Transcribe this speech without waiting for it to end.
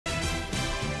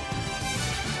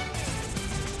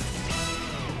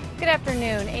Good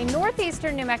afternoon. A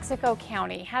northeastern New Mexico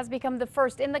county has become the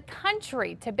first in the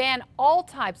country to ban all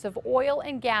types of oil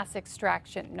and gas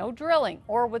extraction, no drilling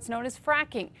or what's known as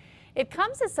fracking. It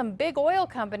comes as some big oil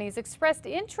companies expressed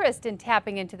interest in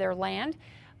tapping into their land.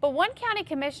 But one county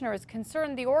commissioner is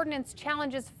concerned the ordinance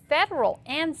challenges federal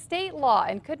and state law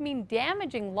and could mean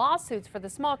damaging lawsuits for the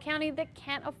small county that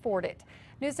can't afford it.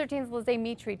 News 13's Lizzie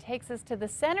Mitri takes us to the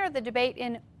center of the debate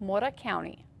in Mora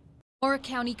County. Mora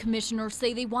County commissioners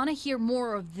say they want to hear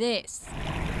more of this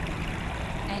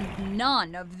and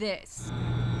none of this.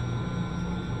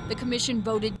 The commission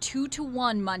voted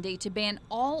 2-1 Monday to ban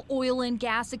all oil and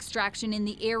gas extraction in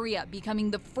the area, becoming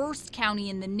the first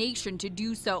county in the nation to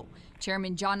do so.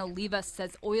 Chairman John Olivas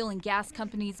says oil and gas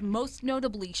companies, most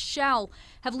notably Shell,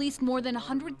 have leased more than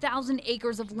 100,000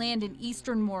 acres of land in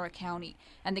eastern Mora County.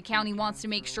 And the county wants to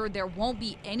make sure there won't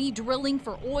be any drilling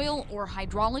for oil or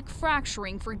hydraulic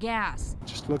fracturing for gas.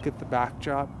 Just look at the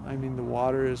backdrop. I mean, the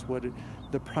water is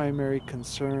the primary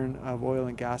concern of oil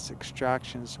and gas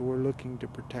extraction, so we're looking to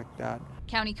protect that.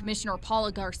 County Commissioner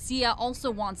Paula Garcia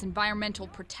also wants environmental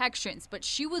protections, but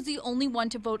she was the only one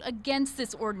to vote against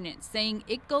this ordinance, saying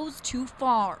it goes too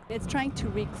far. It's trying to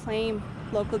reclaim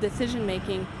local decision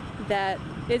making that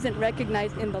isn't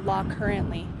recognized in the law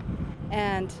currently.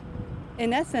 And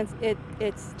in essence,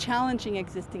 it's challenging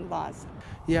existing laws.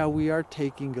 Yeah, we are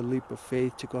taking a leap of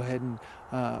faith to go ahead and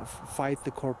fight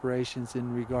the corporations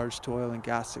in regards to oil and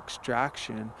gas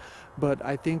extraction. But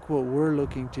I think what we're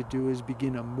looking to do is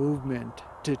begin a movement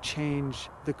to change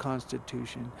the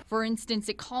Constitution. For instance,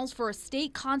 it calls for a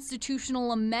state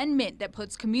constitutional amendment that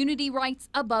puts community rights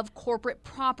above corporate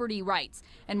property rights.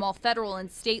 And while federal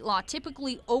and state law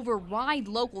typically override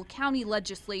local county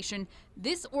legislation,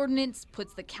 this ordinance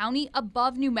puts the county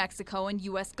above New Mexico and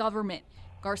U.S. government.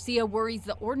 Garcia worries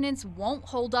the ordinance won't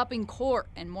hold up in court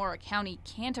and Mora County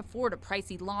can't afford a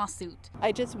pricey lawsuit.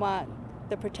 I just want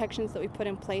the protections that we put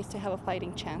in place to have a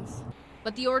fighting chance.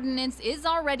 But the ordinance is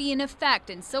already in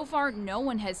effect, and so far no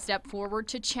one has stepped forward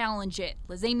to challenge it.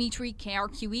 Lizzie Mitri,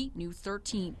 KRQE, News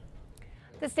 13.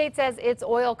 The state says its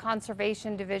Oil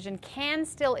Conservation Division can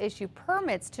still issue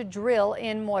permits to drill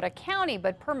in Mora County,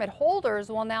 but permit holders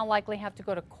will now likely have to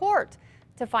go to court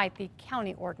to fight the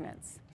county ordinance.